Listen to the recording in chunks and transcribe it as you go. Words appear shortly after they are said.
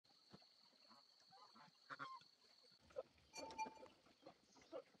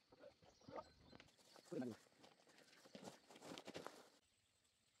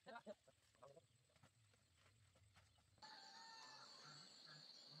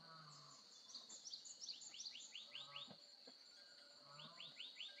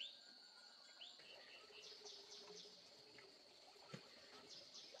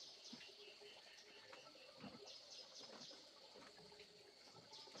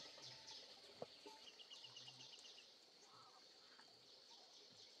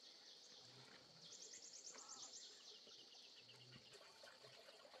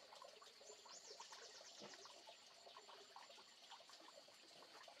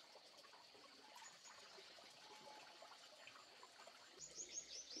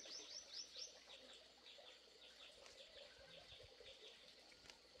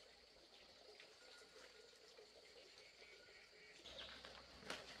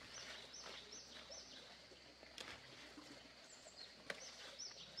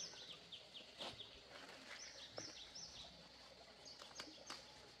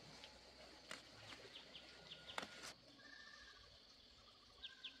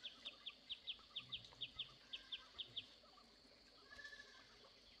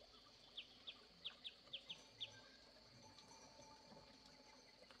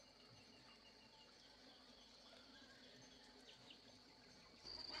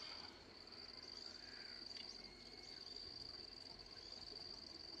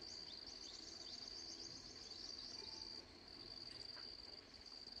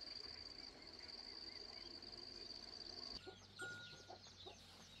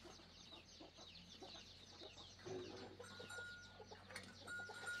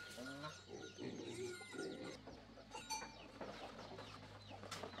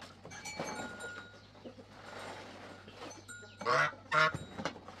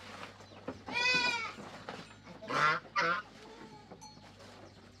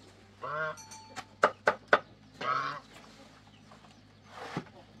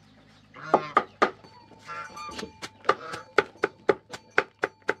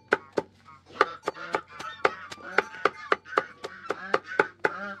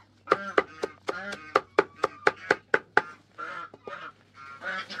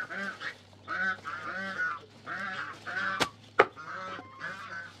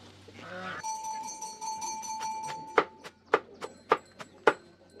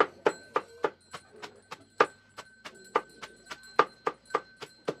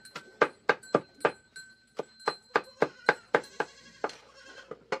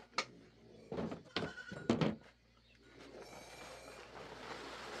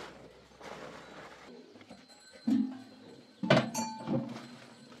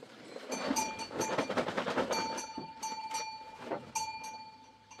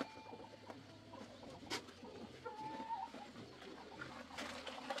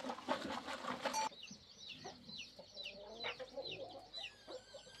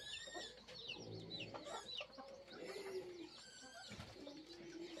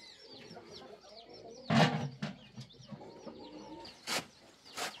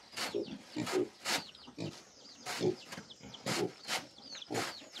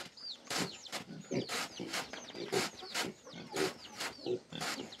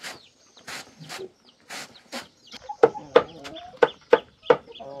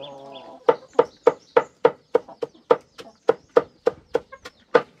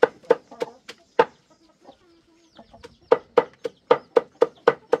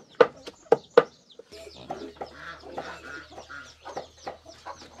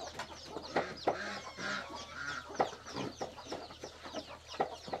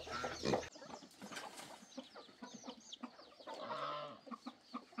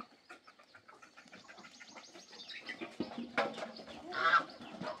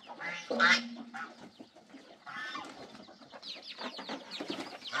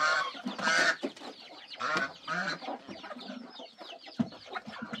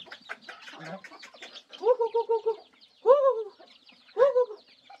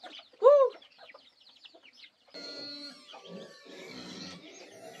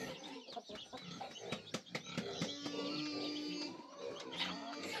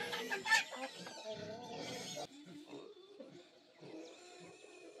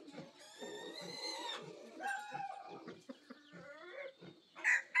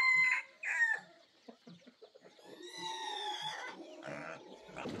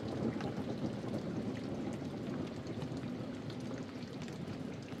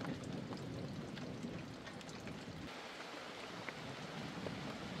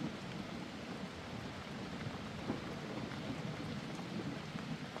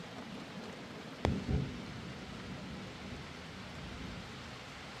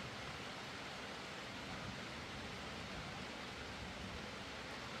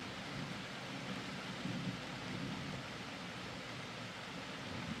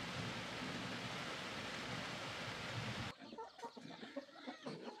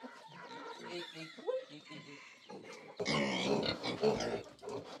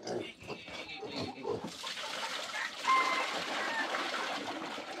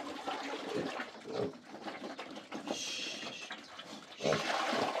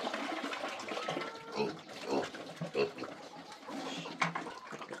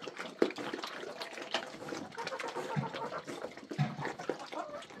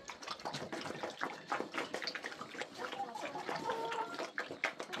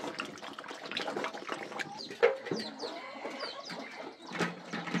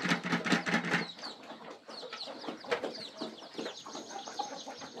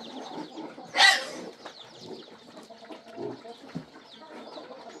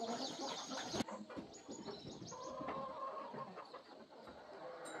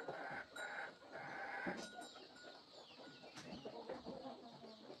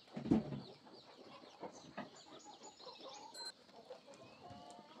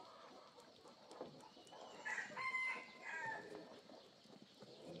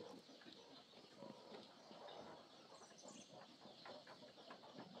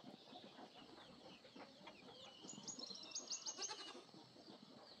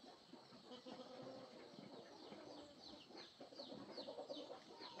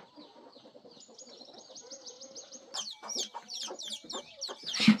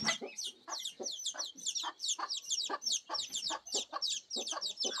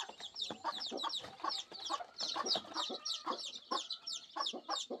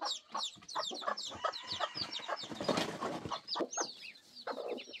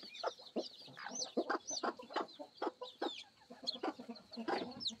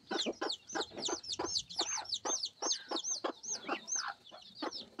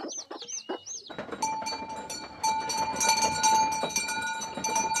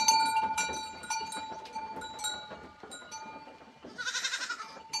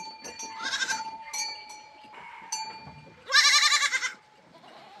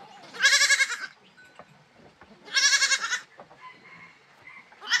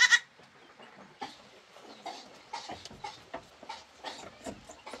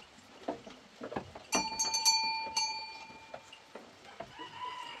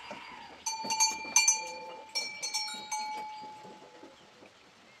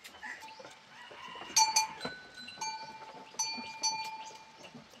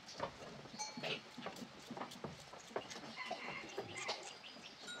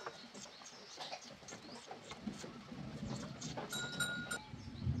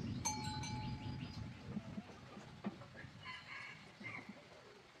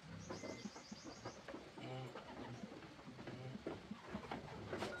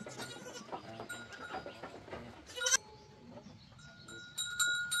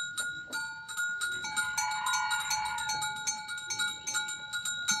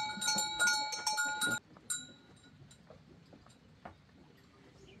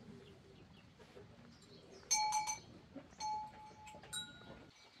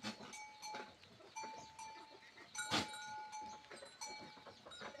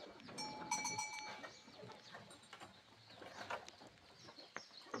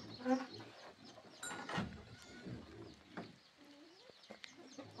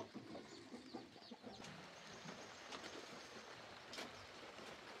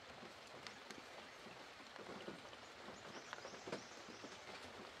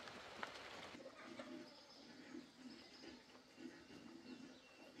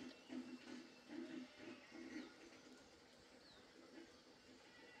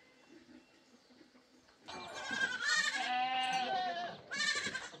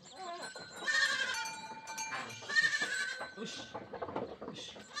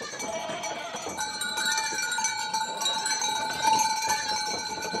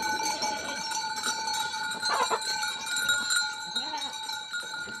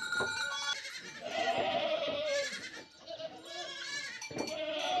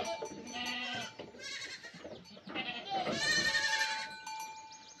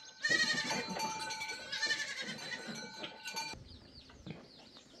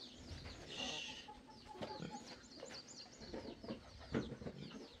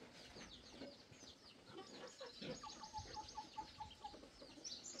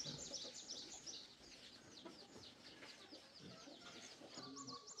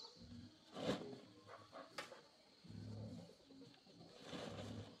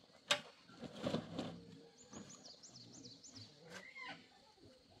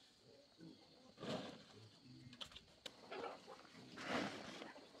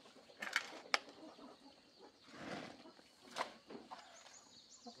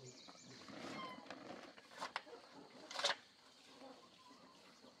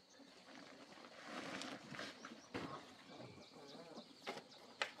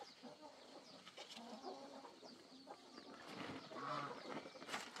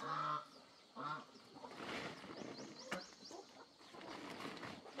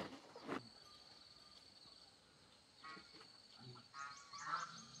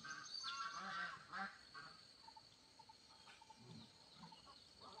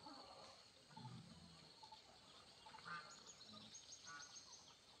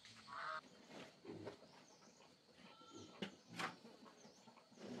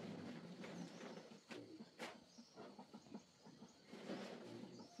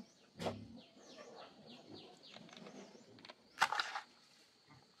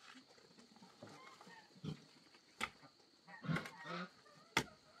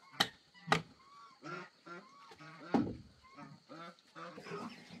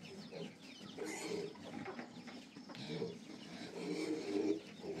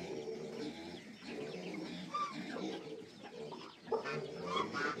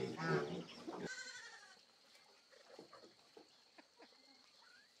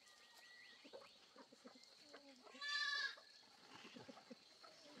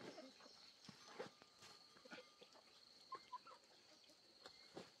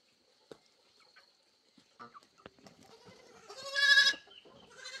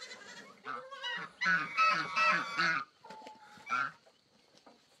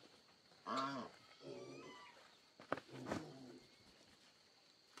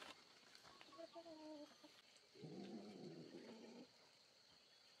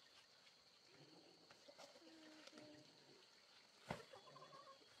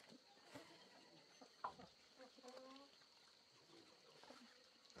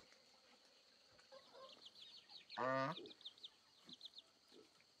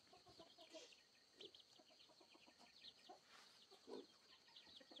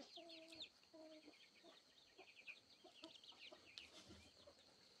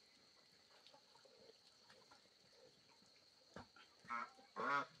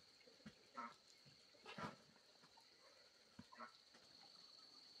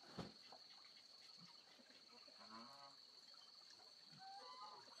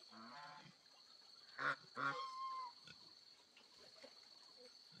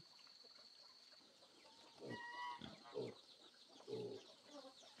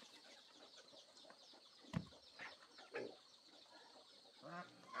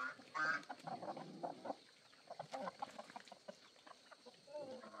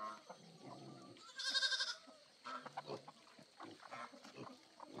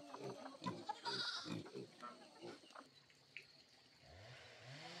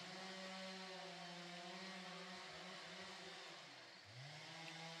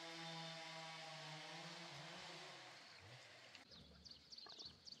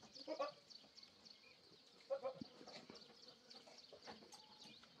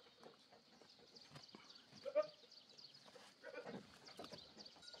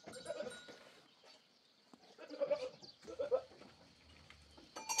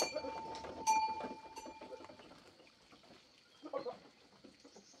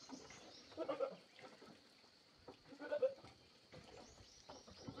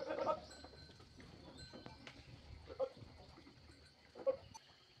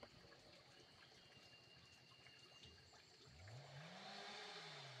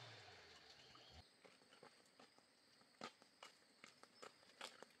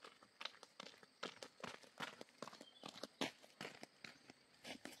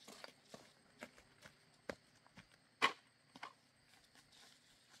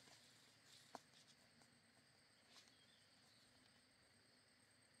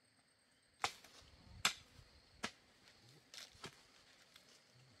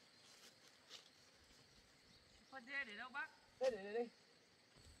Con dê để đâu bác? Thế để đây.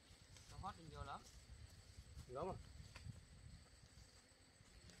 Nó hót được nhiều lắm. Đúng không?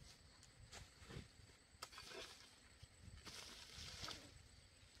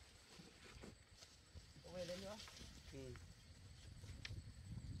 Có về lên nữa. Ừ.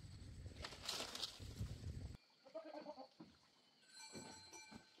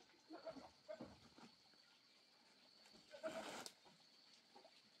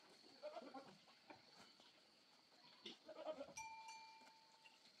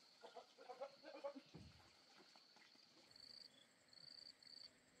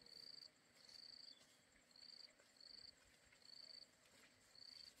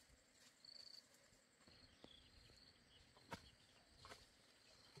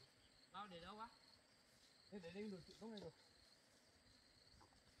 Bao để đâu bác? Thế để đây được đúng rồi.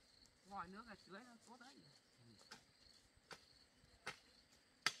 Vòi nước ở dưới nó tốt đấy.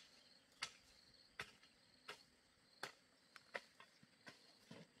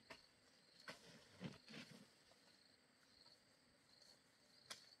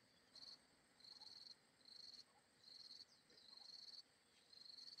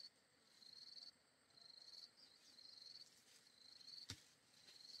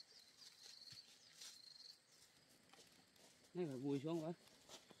 Này phải vùi xuống quá.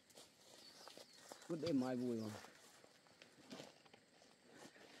 Cứ để mai vùi vào.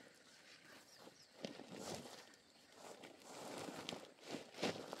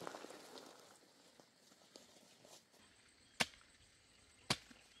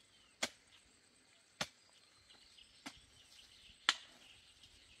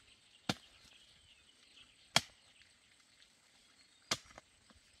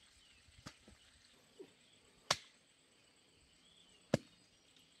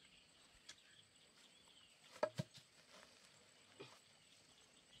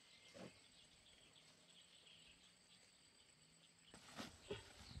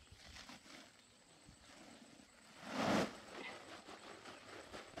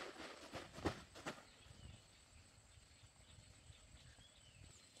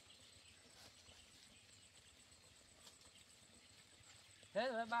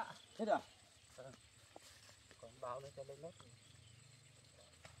 Thế rồi bác. Thế rồi. Còn bao nữa cho lên nốt.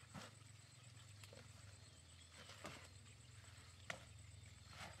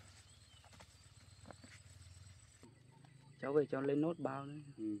 Cháu về cho lên nốt bao nữa.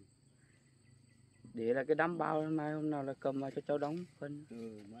 Ừ. Để là cái đám bao mai hôm nào là cầm vào cho cháu đóng phân.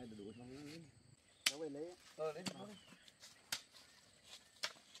 Ừ, mai đủ xong nó lấy. Cháu về lấy. Lấy đi.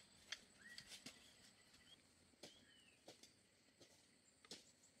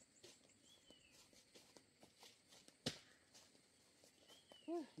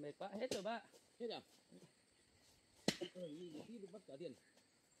 Mệt quá, hết rồi bác. Hết à? Đi tí bắt cả tiền.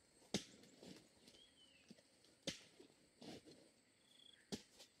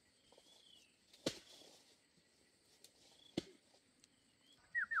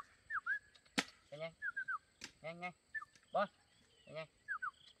 Nhanh nhanh. Nhanh. Bon. Nhanh.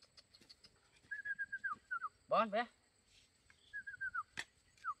 Bon về.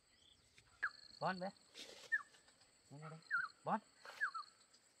 Bon về. Nhanh đây. Bon.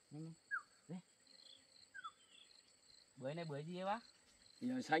 Nhanh. Đi. Bưởi này bưởi gì vậy bác?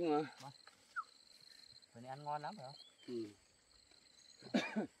 Giờ xanh mà. Bon. Bưởi này ăn ngon lắm phải không? Ừ.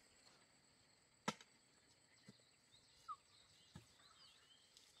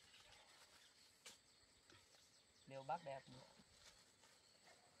 Điều bác đẹp.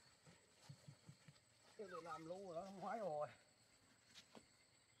 Cái này làm lâu rồi đó, ngoái rồi.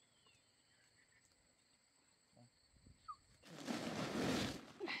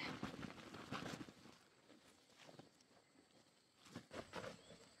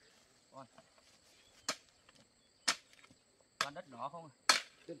 Toàn đất đỏ không à?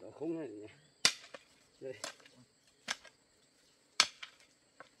 Đất đỏ không này. Đây.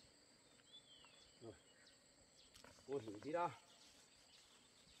 Rồi. Ôi hình tí đó.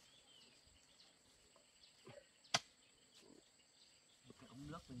 Cái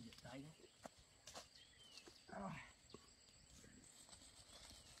ống nước mình dịch tay đấy.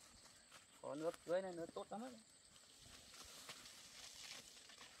 Có nước dưới này nó tốt lắm đấy.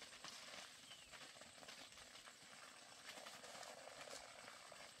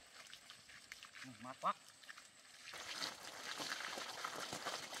 Mát quá.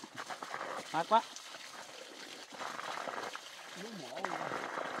 Mát quá. Nước mỏ rồi.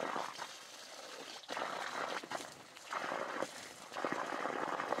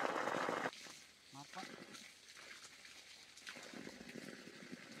 Mát quá.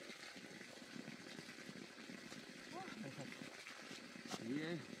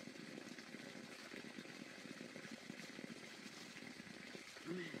 Đi.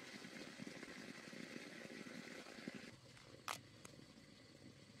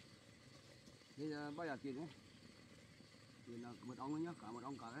 Thì bao giờ tiền đấy? Tiền là mật ong đấy nhá, cả mật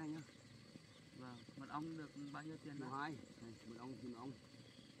ong cả cái này nhá. Vâng, mật ong được bao nhiêu tiền Kilo đó? 2, mật ong kilo ong.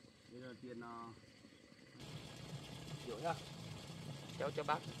 Đây là tiền triệu nhá. Cho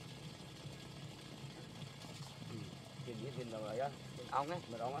bác. Tiền biết tiền là ấy á, Tiền ong ấy.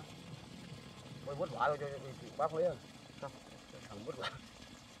 mật ong á. Thôi vất vả rồi cho bác lấy à. Không, thằng vất vả.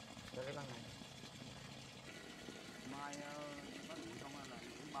 cho lấy bác này. Mai bác ngủ xong là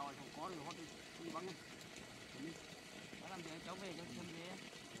bao xong có thì hót đi bác nhá. Bác làm gì cháu về cho xem về.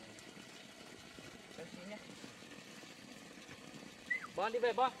 Cháu xin nhé. Bon đi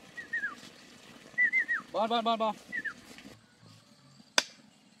về Bon. Bon.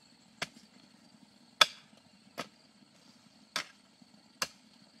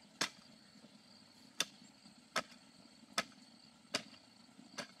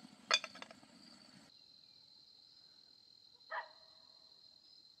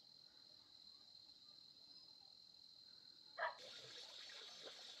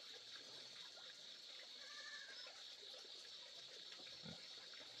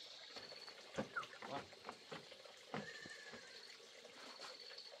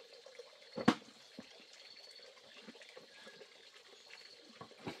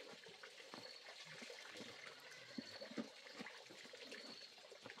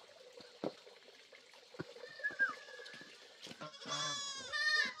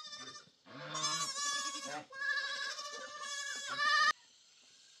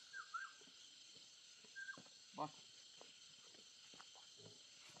 Bon.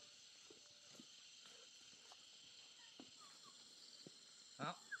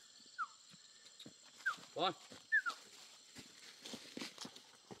 Đó. Bon.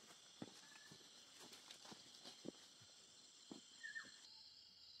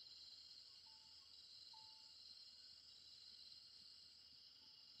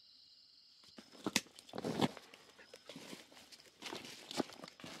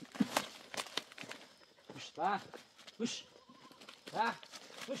 Push, push,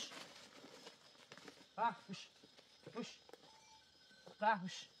 push, push, push, push,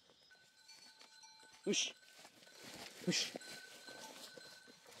 push, push,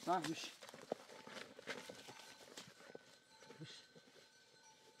 push,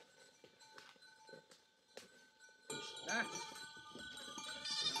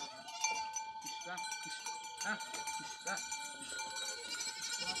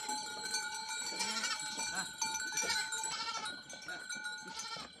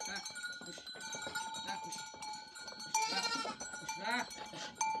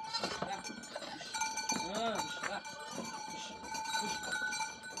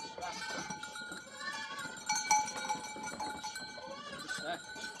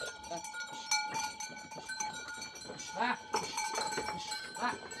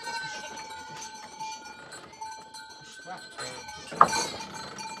 Push,